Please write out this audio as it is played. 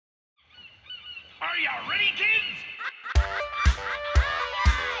you ready, kids?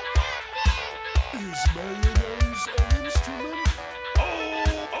 Is mayonnaise an instrument?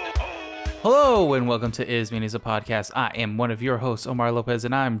 Hello and welcome to Is Mayonnaise a Podcast. I am one of your hosts, Omar Lopez,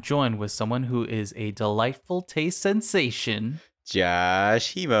 and I'm joined with someone who is a delightful taste sensation.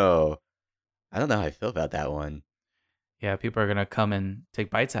 Josh Hemo. I don't know how I feel about that one. Yeah, people are gonna come and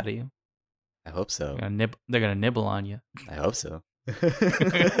take bites out of you. I hope so. They're gonna nibble on you. I hope so.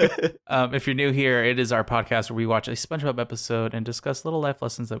 If you're new here, it is our podcast where we watch a SpongeBob episode and discuss little life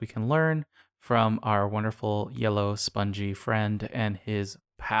lessons that we can learn from our wonderful yellow spongy friend and his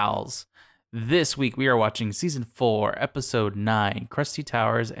pals. This week we are watching season 4, episode 9, Krusty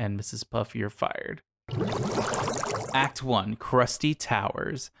Towers and Mrs. Puff, You're Fired. Act 1, Krusty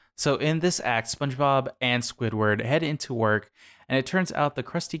Towers. So in this act, SpongeBob and Squidward head into work, and it turns out the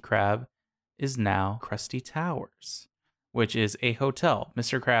Krusty Krab is now Krusty Towers, which is a hotel.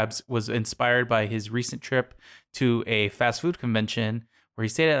 Mr. Krabs was inspired by his recent trip to a fast food convention where he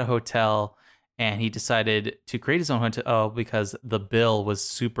stayed at a hotel, and he decided to create his own hotel because the bill was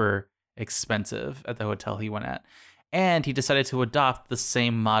super expensive at the hotel he went at. And he decided to adopt the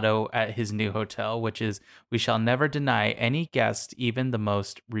same motto at his new hotel, which is, "We shall never deny any guest, even the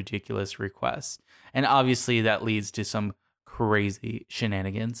most ridiculous requests." And obviously that leads to some crazy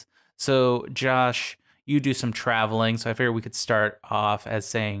shenanigans. So Josh, you do some traveling, so I figured we could start off as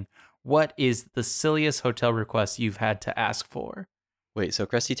saying, what is the silliest hotel request you've had to ask for? Wait, so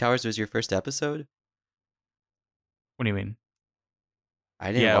Krusty Towers was your first episode? What do you mean? I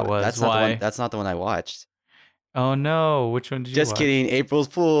didn't. Yeah, it was. That's not the Why? one. That's not the one I watched. Oh no, which one did you Just watch? kidding. April's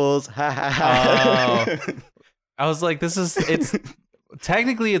Fools. Ha ha ha. I was like, it's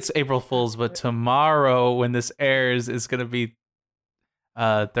technically it's April Fool's, but tomorrow when this airs is gonna be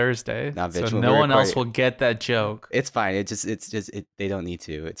Thursday. Nah, so bitch, when no we one else record- will get that joke. It's fine. It's just. They don't need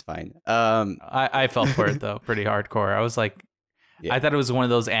to. It's fine. I fell for it though, pretty hardcore. I was like, Yeah. I thought it was one of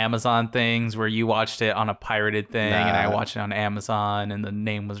those Amazon things where you watched it on a pirated thing, and I Nah. watched it on Amazon, and the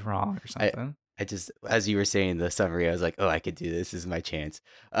name was wrong or something. I just, as you were saying the summary, I was like, oh, I could do this. This is my chance.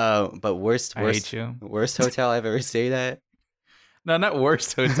 But worst I hate you. hotel I've ever stayed at. No, not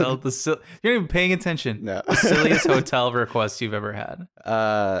worst hotel. You're not even paying attention. No. The silliest hotel request you've ever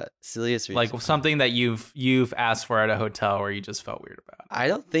had. Silliest. Like something that you've asked for at a hotel where you just felt weird about. I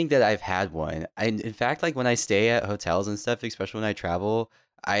don't think that I've had one. In fact, like when I stay at hotels and stuff, especially when I travel,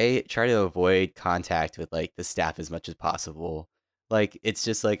 I try to avoid contact with like the staff as much as possible. Like it's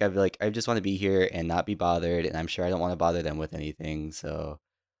just like I just want to be here and not be bothered, and I'm sure I don't want to bother them with anything. So,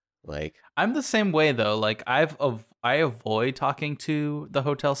 like, I'm the same way though. Like I avoid talking to the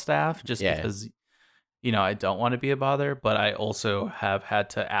hotel staff just Yeah. because I don't want to be a bother, but I also have had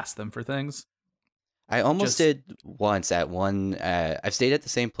to ask them for things. I almost Just- did once at one. I've stayed at the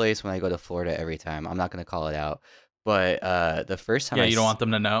same place when I go to Florida every time. I'm not gonna call it out, but the first time Yeah, I you don't s- want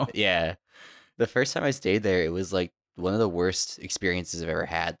them to know. Yeah. The first time I stayed there, it was like one of the worst experiences I've ever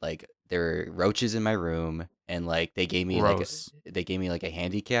had. Like there were roaches in my room, and like they gave me Gross. like a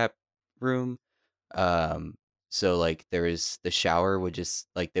handicap room. So like there was the shower would just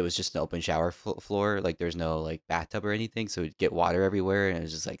like there was just an open shower floor. Like there's no like bathtub or anything, so it'd get water everywhere, and it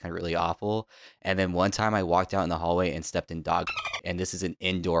was just like kind of really awful. And then one time I walked out in the hallway and stepped in dog, and this is an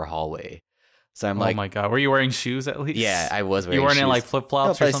indoor hallway. So I'm Oh like, my god, were you wearing shoes at least? yeah, I was wearing You weren't in shoes. like flip No,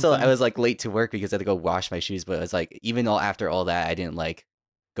 flops but or I something. still I was like late to work because I had to go wash my shoes. But it was like even after all that, I didn't like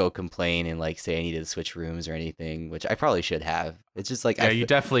go complain and like say I needed to switch rooms or anything, which I probably should have. It's just like Yeah, you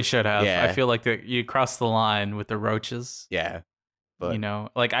definitely should have. I Yeah. feel like you crossed the line with the roaches. yeah, but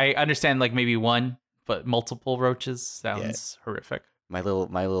Like I understand like maybe one, but multiple roaches sounds horrific. my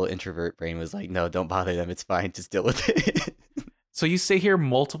little introvert brain was like, no, don't bother them. It's fine. Just deal with it. So you stay here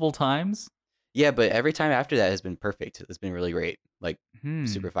multiple times? Yeah, but every time after that has been perfect. It's been really great, like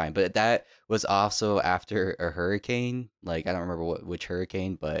super fine. But that was also after a hurricane. Like I don't remember which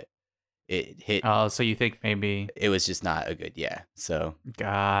hurricane, but it hit. Oh, so you think maybe It was just not a good. Yeah, so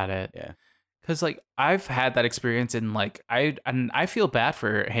got it. Yeah. Cuz like I've had that experience in like I feel bad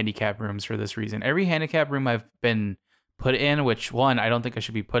for handicap rooms for this reason. Every handicap room I've been put in, which one I don't think I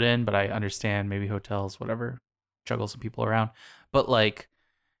should be put in, but I understand maybe hotels whatever juggle some people around. But like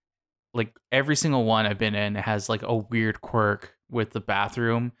every single one I've been in has like a weird quirk with the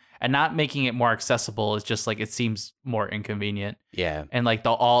bathroom, and not making it more accessible is just like it seems more inconvenient. yeah, And like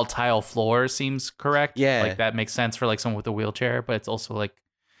the all tile floor seems correct. Yeah. Like that makes sense for like someone with a wheelchair, but it's also like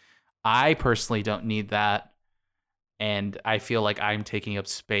I personally don't need that. And I feel like I'm taking up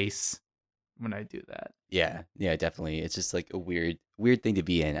space when I do that. yeah, definitely. It's just like a weird thing to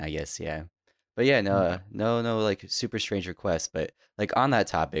be in, I guess. Yeah. But yeah, no, Okay. no, like super strange request. But like on that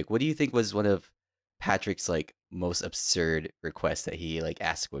topic, what do you think was one of Patrick's like most absurd request that he like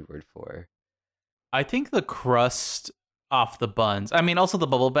asked Squidward for? I think the crust off the buns. I mean, also the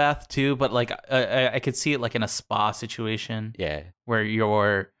bubble bath too. But like, I could see it like in a spa situation Yeah. where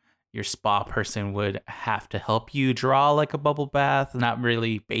your spa person would have to help you draw like a bubble bath, not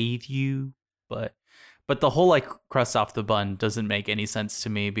really bathe you. But the whole like crust off the bun doesn't make any sense to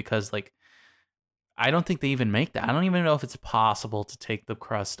me because like I don't think they even make that. I don't even know if it's possible to take the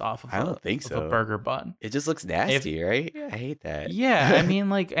crust off of I don't think of a so. burger bun. It just looks nasty, right? I hate that. Yeah, I mean,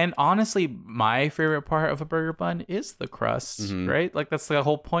 like, and honestly, my favorite part of a burger bun is the crust, Mhm. right? Like, that's the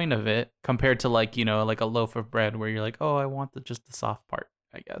whole point of it, compared to like, like a loaf of bread where you're like, oh, I want just the soft part,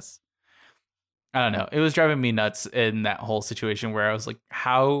 I guess. I don't know. It was driving me nuts in that whole situation where I was like,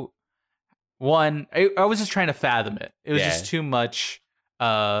 how? One, I was just trying to fathom it. It was just too much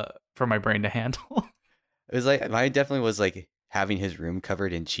for my brain to handle. It was like mine definitely was like having his room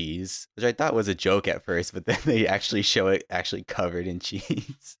covered in cheese, which I thought was a joke at first, but then they actually show it actually covered in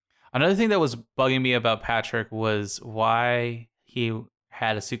cheese. Another thing that was bugging me about Patrick was why he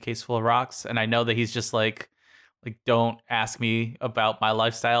had a suitcase full of rocks. And I know that he's just like don't ask me about my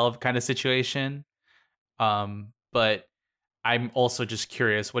lifestyle kind of situation. But I'm also just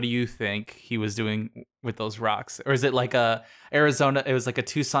curious, what do you think he was doing with those rocks? Or is it like a Arizona, it was like a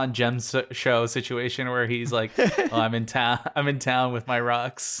Tucson gem show situation where he's like, oh, I'm in town with my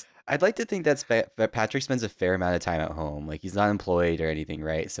rocks. I'd like to think that Patrick spends a fair amount of time at home. Like he's not employed or anything,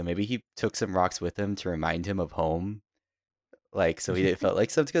 right? So maybe he took some rocks with him to remind him of home. Like so he felt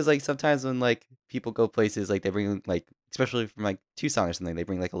like because like sometimes when like people go places like they bring like especially from like Tucson or something they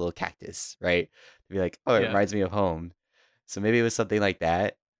bring like a little cactus, right? To be like, oh, it Yeah. reminds me of home. So maybe it was something like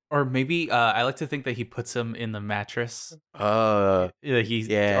that. Or maybe I like to think that he puts him in the mattress. Oh, Or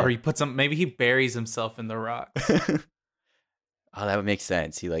he puts him. Maybe he buries himself in the rocks. Oh, that would make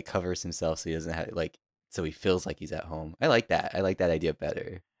sense. He like covers himself so he doesn't have like so he feels like he's at home. I like that. I like that idea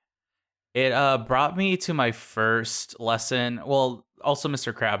better. It brought me to my first lesson. Well, also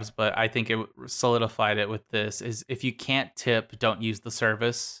Mr. Krabs, but I think it solidified it with this: is if you can't tip, don't use the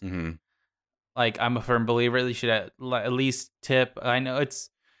service. Mm-hmm. Like I'm a firm believer that you should at least tip. I know it's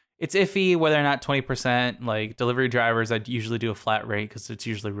iffy whether or not 20%. Like delivery drivers, I'd usually do a flat rate because it's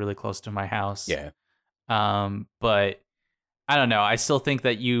usually really close to my house. Yeah. But I don't know. I still think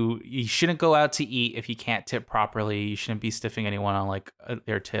that you shouldn't go out to eat if you can't tip properly. You shouldn't be stiffing anyone on like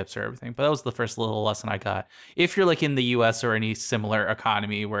their tips or everything. But that was the first little lesson I got. If you're like in the U.S. or any similar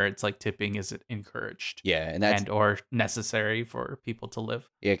economy where it's like tipping is encouraged, Yeah, and that's or necessary for people to live.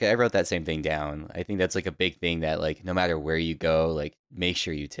 yeah. 'Cause I wrote that same thing down. I think that's like a big thing that like no matter where you go, like make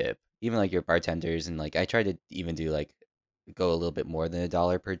sure you tip. Even like your bartenders and like I try to even do like go a little bit more than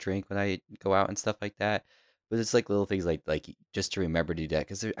 $1 per drink when I go out and stuff like that. But it's like little things like just to remember to do that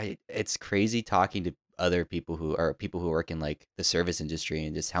because it's crazy talking to other people who work in like the service industry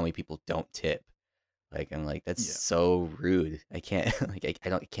and just how many people don't tip. Like I'm like that's Yeah. so rude. I can't like I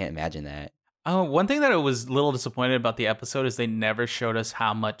can't imagine that. Oh, one thing that I was a little disappointed about the episode is they never showed us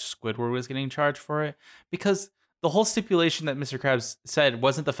how much Squidward was getting charged for it, because the whole stipulation that Mr. Krabs said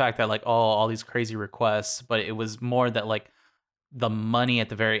wasn't the fact that like, oh, all these crazy requests, but it was more that like the money at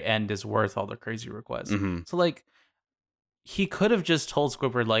the very end is worth all the crazy requests. Hmm. So like he could have just told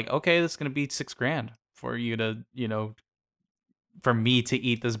Squidward like, okay, this is gonna be $6,000 for you to, for me to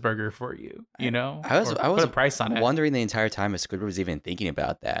eat this burger for you, I was or I was put a price on it. wondering the entire time if Squidward was even thinking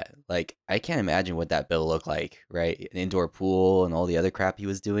about that. Like I can't imagine what that bill looked like, right? An indoor pool and all the other crap he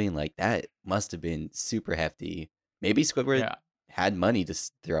was doing. Like that must have been super hefty. Maybe Squidward Yeah. had money to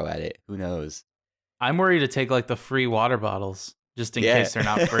throw at it. Who knows? I'm worried to take like the free water bottles just in case they're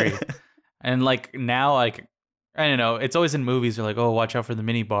not free. And like now, like I don't know, it's always in movies. You're like, oh, watch out for the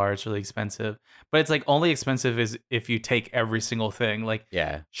mini bar. It's really expensive. But it's like only expensive is if you take every single thing. Like,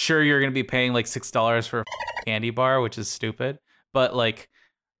 Yeah. sure, you're gonna be paying like $6 for a candy bar, which is stupid. But like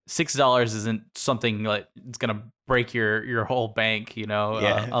 $6 isn't something like it's gonna break your whole bank,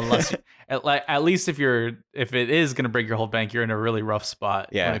 Yeah. unless at least if it is gonna break your whole bank, you're in a really rough spot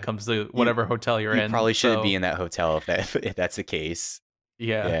Yeah. when it comes to whatever hotel you're You in. probably shouldn't So, be in that hotel if that's the case.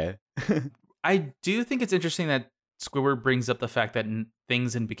 yeah. Yeah. I do think it's interesting that Squidward brings up the fact that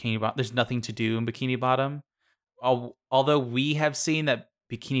things in Bikini Bottom, there's nothing to do in Bikini Bottom. Although we have seen that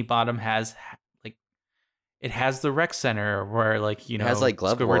Bikini Bottom has like it has the rec center where like It has like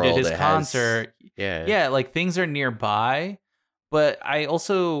Glove Squidward World. did his It has- concert. yeah. Yeah, like things are nearby, but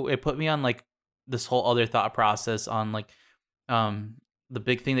it put me on like this whole other thought process on like the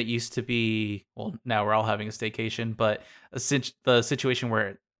big thing that used to be, well, now we're all having a staycation, but the situation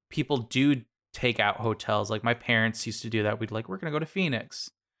where people do take out hotels. Like my parents used to do that. We're gonna go to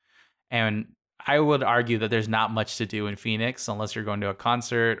Phoenix, and I would argue that there's not much to do in Phoenix unless you're going to a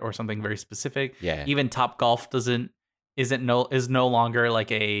concert or something very specific. Yeah. Even Top Golf is no longer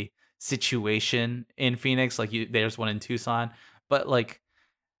like a situation in Phoenix. Like there's one in Tucson, but like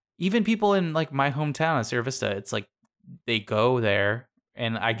even people in like my hometown of Sierra Vista, it's like they go there,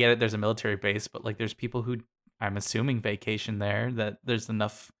 and I get it. There's a military base, but like there's people who I'm assuming vacation there. That there's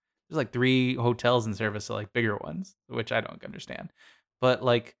enough. There's like 3 hotels in Sierra Vista, like bigger ones, which I don't understand. But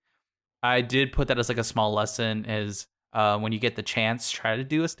like I did put that as like a small lesson is when you get the chance, try to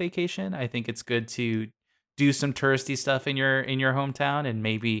do a staycation. I think it's good to do some touristy stuff in your hometown and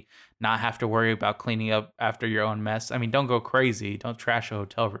maybe not have to worry about cleaning up after your own mess. I mean, don't go crazy, don't trash a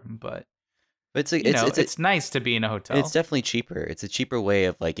hotel room, but But it's like it's nice to be in a hotel. it's definitely cheaper. It's a cheaper way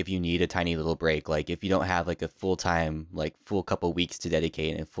of like if you need a tiny little break, like if you don't have like a full time, like full couple weeks to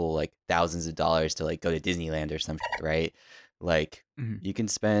dedicate and full like thousands of dollars to like go to Disneyland or some shit, right? Like Mhm. you can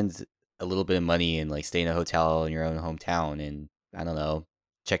spend a little bit of money and like stay in a hotel in your own hometown and I don't know,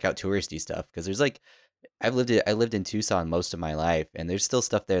 check out touristy stuff because there's like I lived in Tucson most of my life and there's still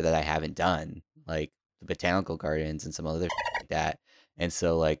stuff there that I haven't done, like the botanical gardens and some other like that. And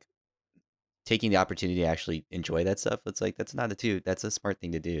so like taking the opportunity to actually enjoy that stuff, it's like that's a smart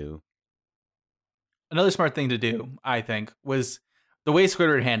thing to do. Another smart thing to do, I think, was the way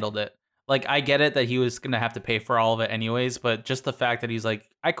Squidward handled it. Like, I get it that he was gonna have to pay for all of it anyways, but just the fact that he's like,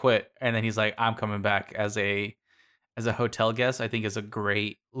 I quit, and then he's like, I'm coming back as a hotel guest, I think is a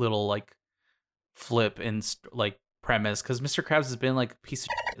great little like flip in like premise because Mr. Krabs has been like a piece of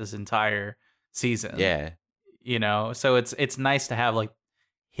shit this entire season. Yeah. So it's nice to have like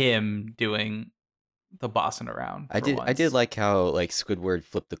him doing the bossing around. I did like how like Squidward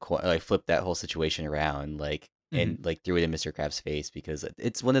flipped flipped that whole situation around like and like threw it in Mr. Krabs' face because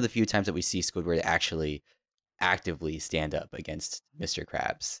it's one of the few times that we see Squidward actually actively stand up against Mr.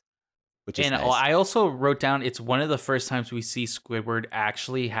 Krabs, which is And nice. I also wrote down it's one of the first times we see Squidward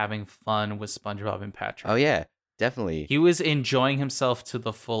actually having fun with SpongeBob and Patrick. Oh yeah, definitely. He was enjoying himself to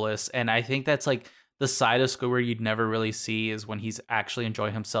the fullest, and I think that's like the side of Squidward you'd never really see is when he's actually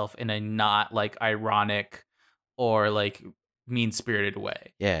enjoying himself in a not like ironic or like mean-spirited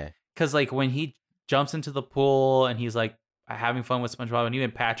way. Yeah. Because like when he jumps into the pool and he's like having fun with SpongeBob, and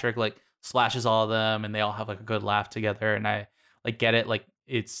even Patrick like splashes all of them, and they all have like a good laugh together, and I like get it, like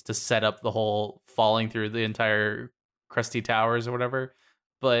it's to set up the whole falling through the entire Krusty Towers or whatever.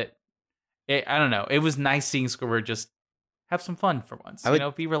 But I don't know. It was nice seeing Squidward just have some fun for once.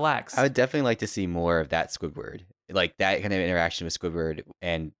 Be relaxed. I would definitely like to see more of that Squidward. Like that kind of interaction with Squidward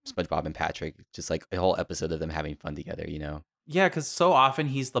and SpongeBob and Patrick. Just like a whole episode of them having fun together, you know? Yeah, because so often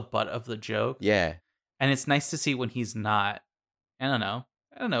he's the butt of the joke. Yeah. And it's nice to see when he's not. I don't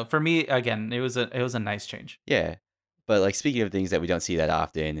know. For me, again, it was a nice change. Yeah. But like speaking of things that we don't see that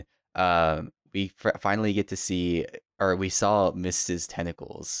often, we finally get to see, or we saw Mrs.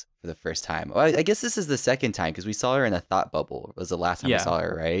 Tentacles for the first time. Well, I guess this is the second time because we saw her in a thought bubble. It was the last time we Yeah. saw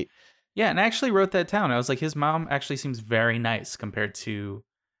her, right? Yeah, and I actually wrote that down. I was like, his mom actually seems very nice compared to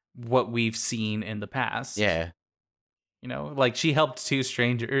what we've seen in the past. Yeah. Like she helped 2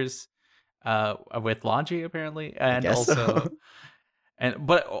 strangers with laundry apparently, and guess also so.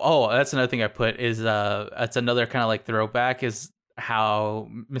 but that's another thing I put is that's another kind of like throwback is how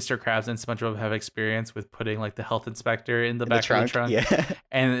Mr. Krabs and SpongeBob have experience with putting like the health inspector in the back of the trunk, Yeah.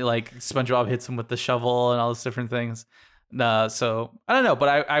 and like SpongeBob hits him with the shovel and all those different things. So I don't know,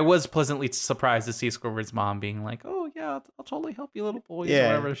 but I was pleasantly surprised to see Squidward's mom being like, "Oh yeah, I'll totally help you, little boys," Yeah. or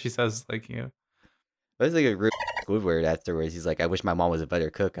whatever she says, like But it's like a real Squidward afterwards. He's like, I wish my mom was a better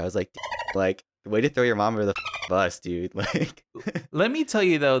cook. I was like, like, way to throw your mom under the bus, dude. Like, Let me tell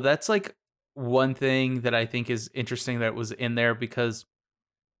you though, that's like one thing that I think is interesting that was in there because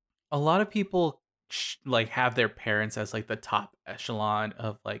a lot of people like have their parents as like the top echelon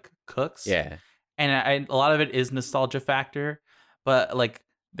of like cooks. yeah. And a lot of it is nostalgia factor, but like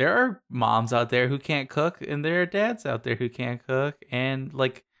there are moms out there who can't cook and there are dads out there who can't cook, and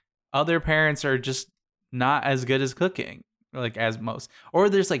like other parents are just not as good as cooking, like as most. Or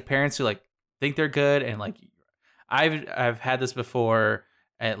there's like parents who like think they're good, and like I've had this before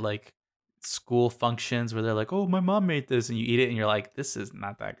at like school functions where they're like, "Oh, my mom made this," and you eat it and you're like, "This is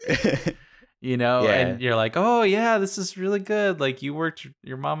not that good." Yeah. And you're like, "Oh yeah, this is really good. Like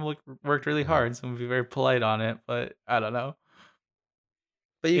your mom worked really hard." So I'm gonna be very polite on it, but I don't know.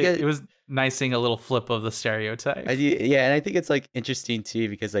 But you It get, was nice seeing a little flip of the stereotype. yeah, and I think it's like interesting too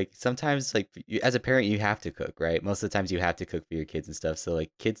because like sometimes like as a parent you have to cook, right? Most of the times you have to cook for your kids and stuff. So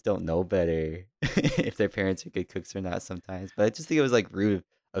like kids don't know better if their parents are good cooks or not sometimes. But I just think it was like rude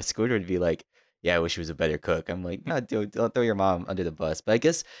of Squidward to be like, yeah, I wish she was a better cook. I'm like, no, dude, don't throw your mom under the bus. But I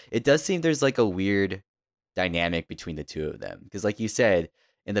guess it does seem there's like a weird dynamic between the two of them. Because like you said,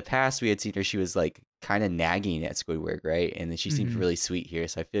 in the past we had seen her, she was like kind of nagging at Squidward, right? And then she seems Mhm. really sweet here.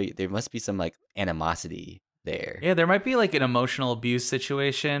 So I feel there must be some like animosity there. Yeah, there might be like an emotional abuse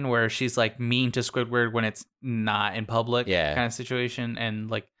situation where she's like mean to Squidward when it's not in public Yeah. kind of situation.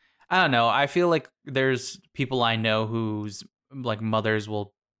 And like, I don't know. I feel like there's people I know whose like mothers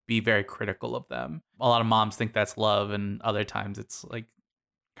will be very critical of them. A lot of moms think that's love, and other times it's like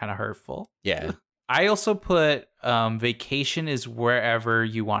kind of hurtful. Yeah. I also put vacation is wherever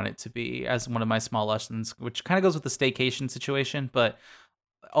you want it to be as one of my small lessons, which kind of goes with the staycation situation. But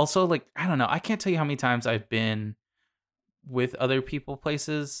also, like, I don't know. I can't tell you how many times I've been with other people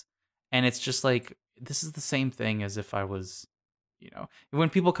places, and it's just like, this is the same thing as if I was, when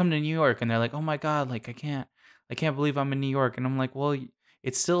people come to New York and they're like, oh my God, like, I can't believe I'm in New York. And I'm like, well,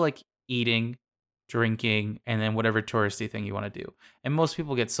 it's still like eating, drinking, and then whatever touristy thing you want to do. And most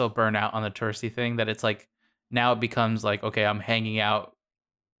people get so burnt out on the touristy thing that it's like, now it becomes like, okay, I'm hanging out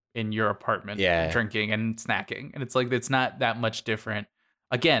in your apartment, Yeah. drinking and snacking. And it's like, it's not that much different.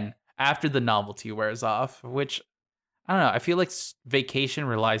 Again, after the novelty wears off, which I don't know. I feel like vacation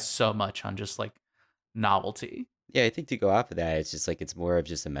relies so much on just like novelty. Yeah, I think to go off of that, it's just like it's more of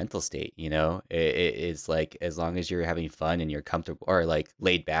just a mental state, you know? It's like as long as you're having fun and you're comfortable or like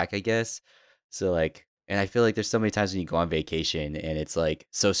laid back, I guess. So like, and I feel like there's so many times when you go on vacation and it's like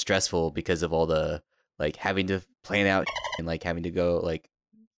so stressful because of all the like having to plan out and like having to go like,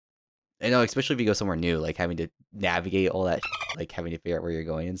 I know, especially if you go somewhere new, like having to navigate all that, like having to figure out where you're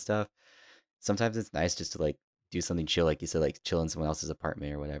going and stuff. Sometimes it's nice just to like do something chill, like you said, like chill in someone else's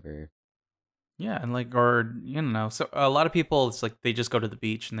apartment or whatever. Yeah, and like, or so a lot of people, it's like they just go to the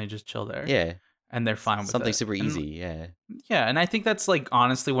beach and they just chill there, Yeah, and they're fine with something it. super And, easy. Yeah. yeah, and I think that's like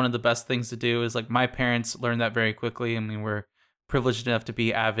honestly one of the best things to do is like my parents learned that very quickly. I mean, we're privileged enough to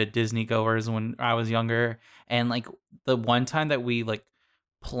be avid Disney goers when I was younger, and like the one time that we like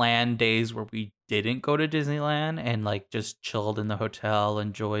planned days where we didn't go to Disneyland and like just chilled in the hotel,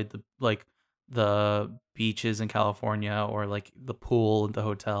 enjoyed the beaches in California or like the pool in the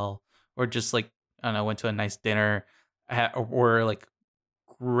hotel, or just like I don't know, went to a nice dinner, or like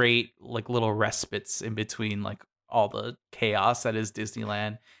great like little respites in between like all the chaos that is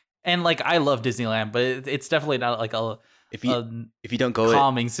Disneyland. And like I love Disneyland, but it's definitely not like If you a if you don't go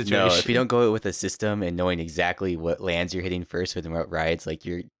calming it, no, if you situation. don't go it with a system and knowing exactly what lands you're hitting first with and what rides, like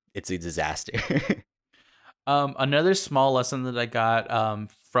it's a disaster. Another small lesson that I got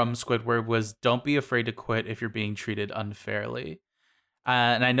from Squidward was don't be afraid to quit if you're being treated unfairly.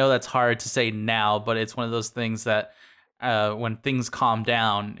 And I know that's hard to say now, but it's one of those things that when things calm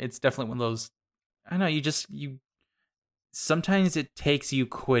down, it's definitely one of those. I don't know. You sometimes it takes you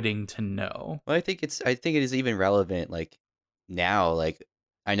quitting to know. Well, I think it is even relevant like now. Like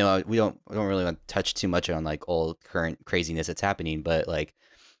I know we don't really want to touch too much on like all current craziness that's happening, but like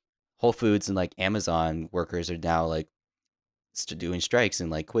Whole Foods and like Amazon workers are now like doing strikes and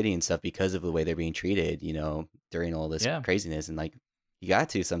like quitting and stuff because of the way they're being treated, you know, during all this Yeah, craziness. And like you got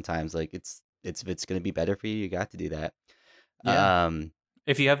to sometimes like it's if it's gonna be better for you, you got to do that. yeah. Um,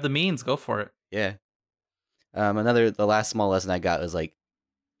 If you have the means, go for it. yeah. The last small lesson I got was like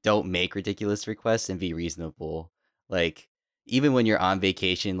don't make ridiculous requests and be reasonable. Like even when you're on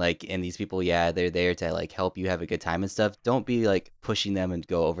vacation, like and these people, yeah, they're there to like help you have a good time and stuff. Don't be like pushing them and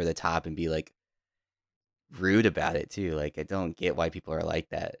go over the top and be like rude about it too. Like I don't get why people are like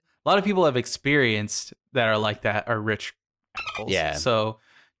that. A lot of people have experienced that are like that are rich assholes. Yeah. So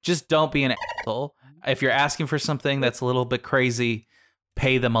just don't be an asshole. If you're asking for something that's a little bit crazy,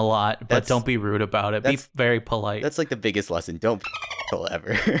 pay them a lot, but That's- don't be rude about it. Be that's- very polite. That's like the biggest lesson. Don't be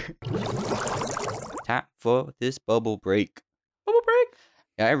ever. Time for this bubble break. Bubble break.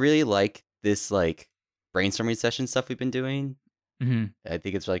 Yeah, I really like this like brainstorming session stuff we've been doing. hmm I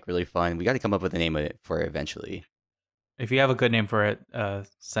think it's like really fun. We got to come up with a name of it for it eventually. If you have a good name for it,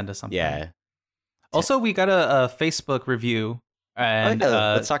 send us something. Yeah. Also, we got a Facebook review, and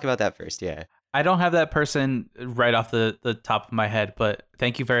Let's talk about that first. Yeah. I don't have that person right off the top of my head, but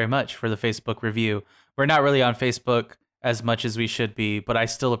thank you very much for the Facebook review. We're not really on Facebook as much as we should be, but I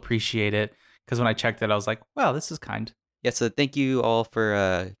still appreciate it because when I checked it, I was like, wow, this is kind. Yeah. So thank you all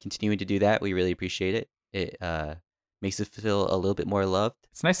for continuing to do that. We really appreciate it. It makes us feel a little bit more loved.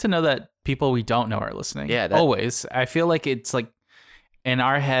 It's nice to know that people we don't know are listening. Yeah, always. I feel like it's like in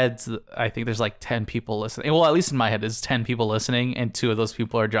our heads, I think there's like 10 people listening. Well, at least in my head, there's 10 people listening, and 2 of those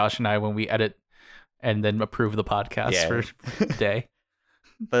people are Josh and I when we edit and then approve the podcast Yeah. for the day.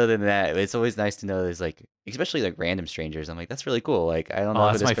 But other than that, it's always nice to know there's like, especially like random strangers. I'm like, that's really cool. Like, I don't know Oh,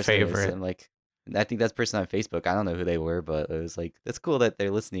 who that's this my person is. favorite. I'm like, And I think that's person on Facebook. I don't know who they were, but it was like that's cool that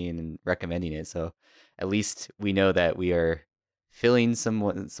they're listening and recommending it. So at least we know that we are filling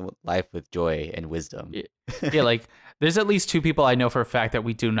someone's life with joy and wisdom. Yeah. Yeah, like there's at least 2 people I know for a fact that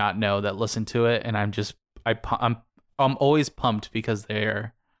we do not know that listen to it, and I'm always pumped because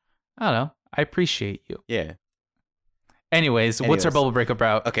they're, I don't know, I appreciate you. Yeah. What's our Anyways. bubble break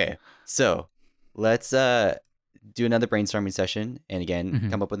about? Okay. So let's do another brainstorming session and again Mhm.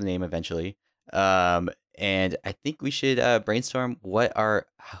 come up with a name eventually. And I think we should brainstorm what our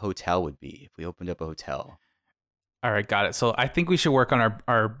hotel would be if we opened up a hotel. All right, got it. So I think we should work on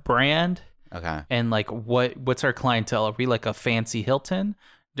our brand Okay. and like what's our clientele? Are we like a fancy Hilton?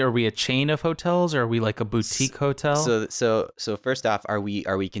 Are we a chain of hotels, or are we like a boutique hotel? So first off, are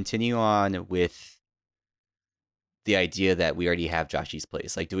we continuing on with the idea that we already have Joshy's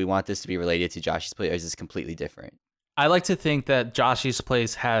Place? Like, do we want this to be related to Joshy's Place, or is this completely different? I like to think that Joshy's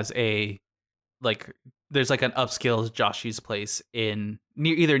Place has there's like an upscale Joshy's Place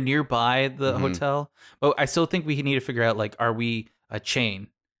either nearby the Mhm. hotel, but I still think we need to figure out, like, are we a chain,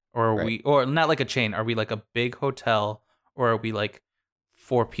 or are Right. or not like a chain? Are we like a big hotel, or are we like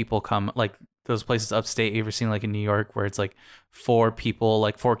 4 people come, like those places upstate you ever seen, like in New York, where it's like 4 people,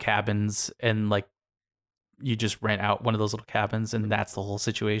 like 4 cabins, and like you just rent out one of those little cabins, and that's the whole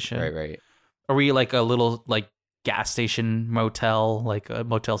situation. Right. Are we like a little like gas station motel, like a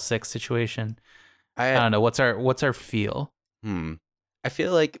Motel 6 situation? I don't know. What's our feel? I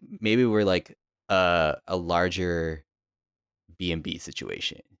feel like maybe we're like a larger B&B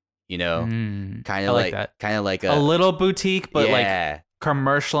situation, you know? Mm, Kind I of like like that. kind of like A little boutique, but like yeah,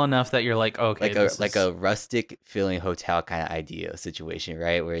 commercial enough that you're like, okay, like a rustic feeling hotel kind of idea situation,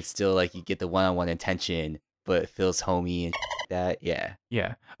 right? Where it's still like you get the one-on-one attention, but it feels homey and that. Yeah.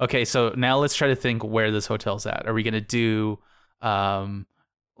 yeah. Okay, so now let's try to think where this hotel's at. Are we gonna do,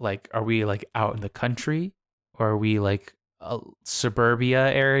 like, are we like out in the country, or are we like a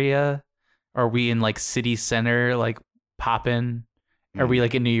suburbia area? Are we in like city center, like poppin'? Are we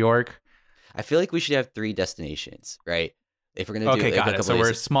like in New York? I feel like we should have 3 destinations, right? If we're gonna do Okay, like, got a it. couple So we're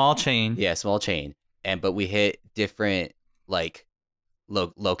a days- small chain. yeah, small chain, but we hit different like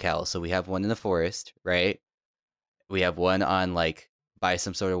locales. So we have one in the forest, right? We have one on like by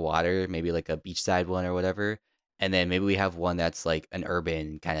some sort of water, maybe like a beachside one or whatever. And then maybe we have one that's like an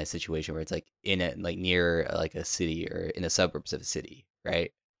urban kind of situation where it's like in a like near like a city or in the suburbs of a city,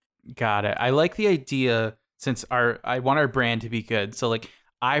 right? Got it. I like the idea, since I want our brand to be good. So like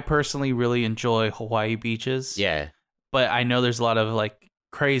I personally really enjoy Hawaii beaches. Yeah. But I know there's a lot of like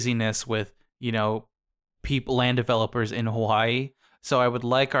craziness with, people, land developers in Hawaii. So I would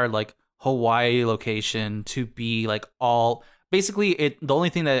like our like Hawaii location to be like all basically the only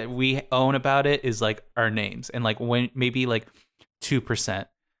thing that we own about it is like our names, and like when maybe like 2%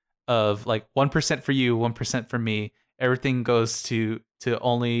 of like 1% for you, 1% for me. Everything goes to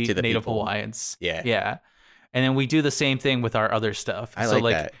only To the Native people. Hawaiians. Yeah. Yeah. And then we do the same thing with our other stuff. I so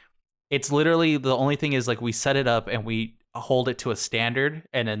like that. it's literally the only thing is like we set it up and we hold it to a standard,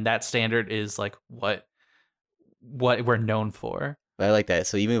 and then that standard is like what we're known for. But I like that.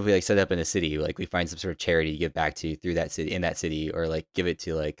 So even if we like set up in a city, like we find some sort of charity to give back to through that city in that city, or like give it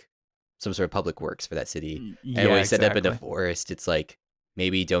to like some sort of public works for that city. And when we set up in the forest, it's like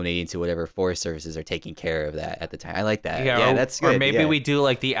maybe donating to whatever forest services are taking care of that at the time. I like that. Yeah, that's good. Or maybe yeah. we do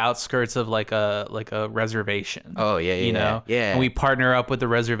like the outskirts of like a reservation. Oh yeah, you know? yeah. And we partner up with the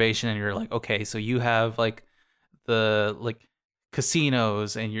reservation, and you're like, okay, so you have like the like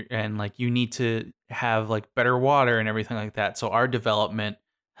casinos, and like you need to have like better water and everything like that. So our development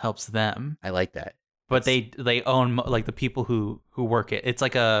helps them, I like that. but they own like the people who work it. It's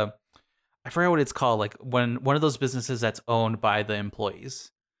like I forgot what it's called, like when one of those businesses that's owned by the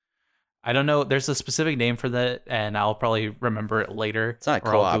employees. I don't know. There's a specific name for that, and I'll probably remember it later. It's not a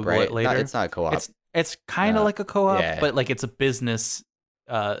or I'll co-op, Google right? it later. It's not a co-op. It's kind of like a co-op, yeah. but like it's a business.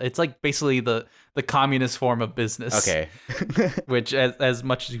 It's like basically the communist form of business. Okay. Which as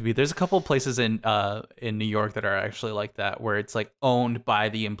much as you can be, there's a couple of places in New York that are actually like that, where it's like owned by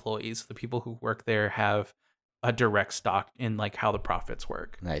the employees. The people who work there have a direct stock in like how the profits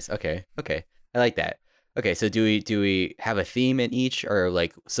work. Nice. Okay. I like that. Okay, so do we have a theme in each, or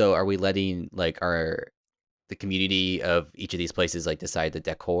like, so are we letting like the community of each of these places like decide the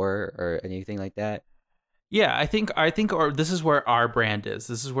decor or anything like that? Yeah, I think or this is where our brand is.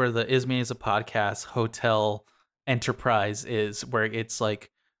 This is where the Ismay is a podcast hotel enterprise is, where it's like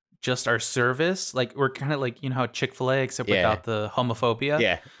just our service. Like we're kind of like, how Chick-fil-A, except Yeah. without the homophobia.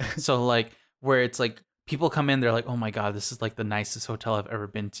 Yeah. So like where it's like people come in, they're like, "Oh my god, this is like the nicest hotel I've ever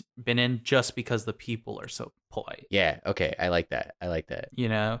been in," just because the people are so polite, Yeah. Okay. I like that. I like that. you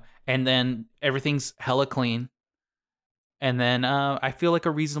know. And then everything's hella clean, and then I feel like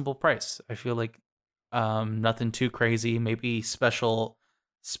a reasonable price. I feel like nothing too crazy. Maybe special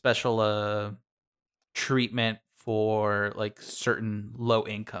treatment for like certain low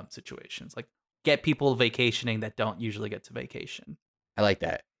income situations, like get people vacationing that don't usually get to vacation. I like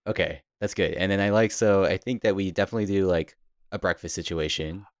that. Okay. That's good. And then I think that we definitely do like a breakfast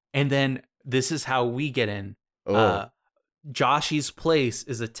situation. And then this is how we get in. Oh, Joshy's place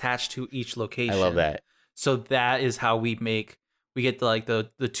is attached to each location. I love that. So that is how we get the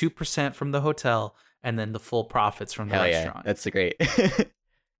 2% from the hotel and then the full profits from the Hell yeah. restaurant. That's great.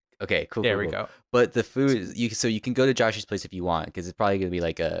 Okay, cool. There cool, we cool. go. But the food, you can go to Josh's place if you want, because it's probably gonna be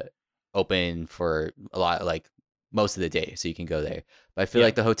like open for a lot, like most of the day, so you can go there. But I feel Yeah.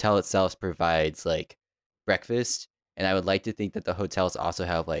 like the hotel itself provides like breakfast, and I would like to think that the hotels also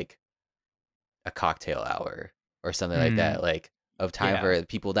have like a cocktail hour or something like that, like of time Yeah. for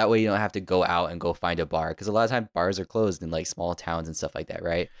people. That way you don't have to go out and go find a bar, because a lot of time bars are closed in like small towns and stuff like that,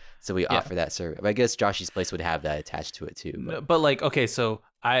 right? So we Yeah. offer that service. But I guess Joshy's place would have that attached to it too. But But like, okay, so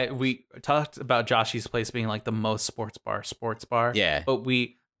we talked about Joshy's place being like the most sports bar. yeah,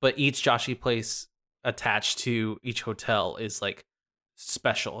 But each Joshy place attached to each hotel is like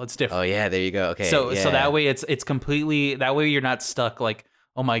special. It's different. oh yeah, there you go. Okay, So yeah. that way it's completely, that way you're not stuck like,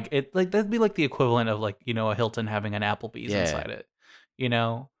 oh my, it like that'd be like the equivalent of like, you know, a Hilton having an Applebee's Yeah. inside it. You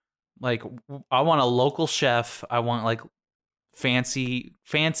know, like I want a local chef. I want like fancy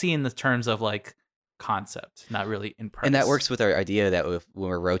in the terms of like concept, not really in price. And that works with our idea that when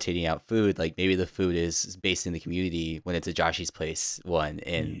we're rotating out food, like maybe the food is based in the community when it's a Joshy's place one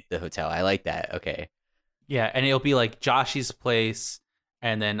in the hotel. I like that. Okay. Yeah, and it'll be like Joshy's place,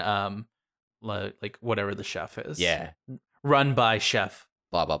 and then like whatever the chef is. Yeah. Run by chef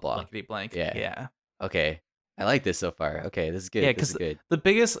Blah blah blah. blankety blank. Yeah. Yeah. Okay. I like this so far. Okay, this is good. Yeah, this is 'cause good. The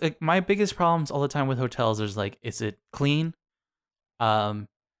biggest, like, my biggest problems all the time with hotels is like, is it clean?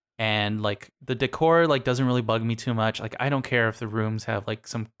 And like the decor like doesn't really bug me too much. Like I don't care if the rooms have like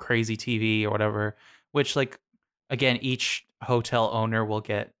some crazy TV or whatever, which like again each hotel owner will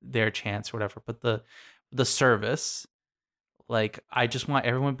get their chance or whatever. But the service, like I just want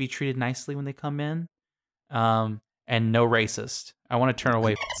everyone to be treated nicely when they come in. And no racist. I want to turn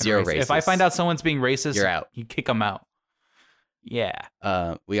away from Zero racist. If I racist. find out someone's being racist, You're out. You kick them out. Yeah.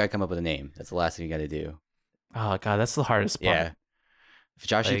 We gotta come up with a name. That's the last thing you gotta do. Oh god, that's the hardest part. Yeah. If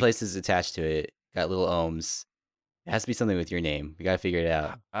Joshy Like- place is attached to it, got little ohms. It has to be something with your name. We gotta figure it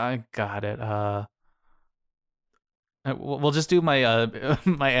out. I got it. We'll just do my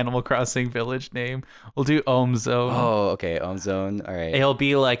my Animal Crossing village name. We'll do Ohm Zone. Oh, okay. Ohm Zone. All right. It'll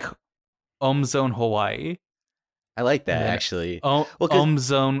be like Ohm Zone Hawaii, I like that and then actually. Ohm, Well, 'cause- Ohm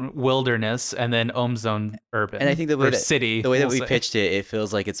Zone Wilderness, and then Ohm Zone Urban. And I think the way or that- city. The way that we'll we say. pitched it, it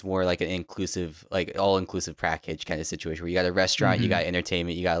feels like it's more like an inclusive, like all-inclusive package kind of situation where you got a restaurant, you Mhm. got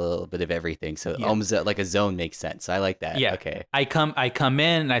entertainment, you got a little bit of everything. So Yeah. Ohm's like a zone makes sense. I like that. Yeah. Okay. I come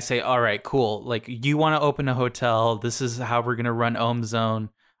in and I say, all right, cool. Like you want to open a hotel. This is how we're gonna run Ohm Zone.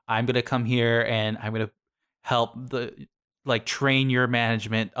 I'm gonna come here and I'm gonna help train your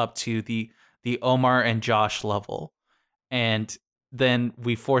management up to the Omar and Josh level. And then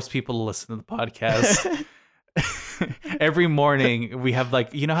we force people to listen to the podcast. Every morning we have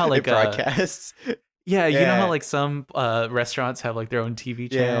like, you know how like broadcasts. yeah, you know Yeah. how like some restaurants have like their own TV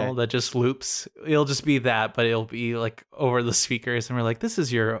Yeah. channel that just loops. It'll just be that, but it'll be like over the speakers, and we're like, "This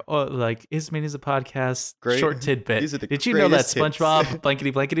is your like Is Made as a podcast Great. short tidbit." These are the Did you know that greatest hits. SpongeBob blankety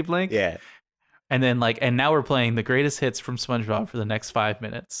blankety blank? Yeah. And then and now we're playing the greatest hits from SpongeBob for the next 5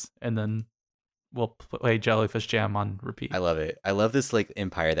 minutes, and then we'll play Jellyfish Jam on repeat. I love it. I love this like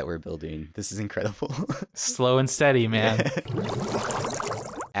empire that we're building. This is incredible. Slow and steady, man.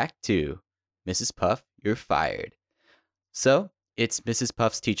 Act 2. Mrs. Puff, you're fired. So, it's Mrs.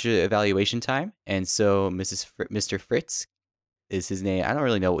 Puff's teacher evaluation time, and so Mr. Fritz is his name. I don't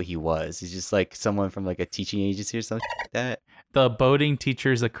really know what he was. He's just like someone from like a teaching agency or something like that. The Boating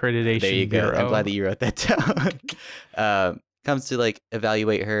Teachers Accreditation There you go. Bureau. I'm glad that you wrote that down. Comes to like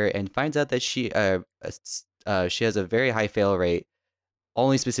evaluate her and finds out that she has a very high fail rate,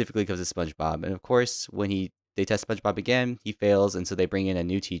 only specifically because of SpongeBob. And of course, when they test SpongeBob again, he fails, and so they bring in a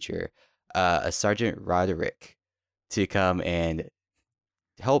new teacher, a Sergeant Roderick, to come and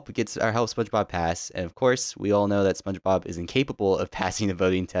help SpongeBob pass. And of course, we all know that SpongeBob is incapable of passing the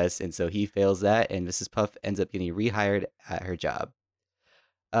voting test, and so he fails that, and Mrs. Puff ends up getting rehired at her job.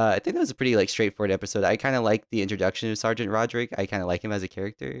 I think that was a pretty like straightforward episode. I kind of like the introduction of Sergeant Roderick. I kind of like him as a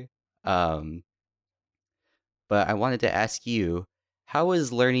character. but I wanted to ask you, how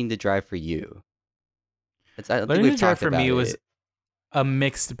was learning to drive for you? I don't think Learning we've to drive talked for about me was it. a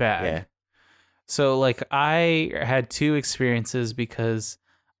mixed bag. Yeah. So like I had two experiences because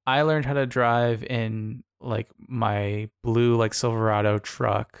I learned how to drive in like my blue like Silverado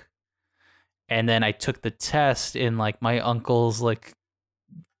truck, and then I took the test in like my uncle's like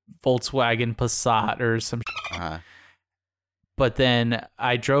Volkswagen Passat or some. Uh-huh. But then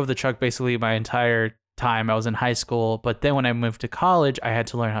I drove the truck basically my entire time I was in high school. But then when I moved to college, I had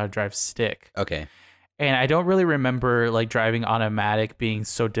to learn how to drive stick. Okay. And I don't really remember like driving automatic being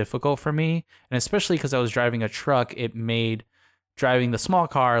so difficult for me. And especially because I was driving a truck, it made driving the small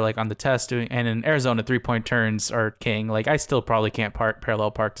car like on the test doing, and in Arizona 3-point turns are king. Like I still probably can't parallel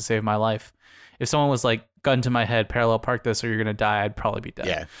park to save my life. If someone was like gun to my head, parallel park this or you're gonna die, I'd probably be dead.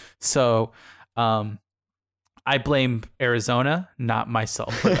 Yeah. So I blame Arizona, not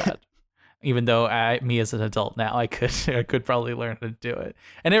myself for that. Even though me as an adult now, I could probably learn how to do it.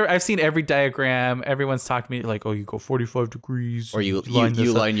 And I've seen every diagram. Everyone's talked to me like, "Oh, you go 45 degrees, Or you line this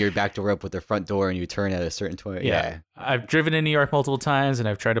up." line your back door up with the front door and you turn at a certain point. Yeah. I've driven in New York multiple times, and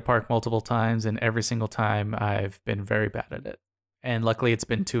I've tried to park multiple times, and every single time I've been very bad at it. And luckily, it's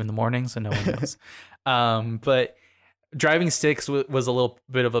been 2 a.m, so no one knows. But driving sticks was a little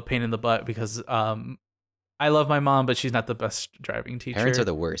bit of a pain in the butt because I love my mom, but she's not the best driving teacher. Parents are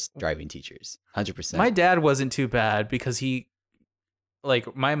the worst driving teachers. 100%. My dad wasn't too bad because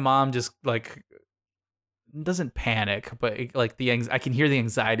my mom just like doesn't panic, but like I can hear the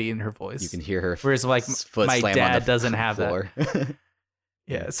anxiety in her voice. You can hear her. Whereas like foot my slam on dad the doesn't have floor. that.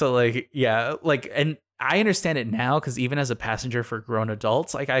 Yeah. So like, yeah, like, and I understand it now because even as a passenger for grown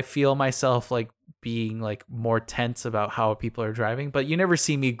adults, like I feel myself like being like more tense about how people are driving, but you never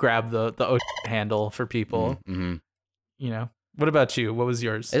see me grab the handle for people. Mm-hmm. You know, what about you? What was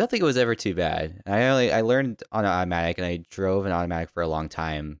yours? I don't think it was ever too bad. I learned on an automatic and I drove an automatic for a long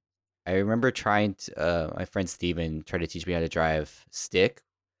time. I remember trying to, my friend Steven tried to teach me how to drive stick,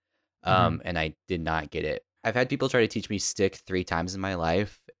 and I did not get it. I've had people try to teach me stick 3 times in my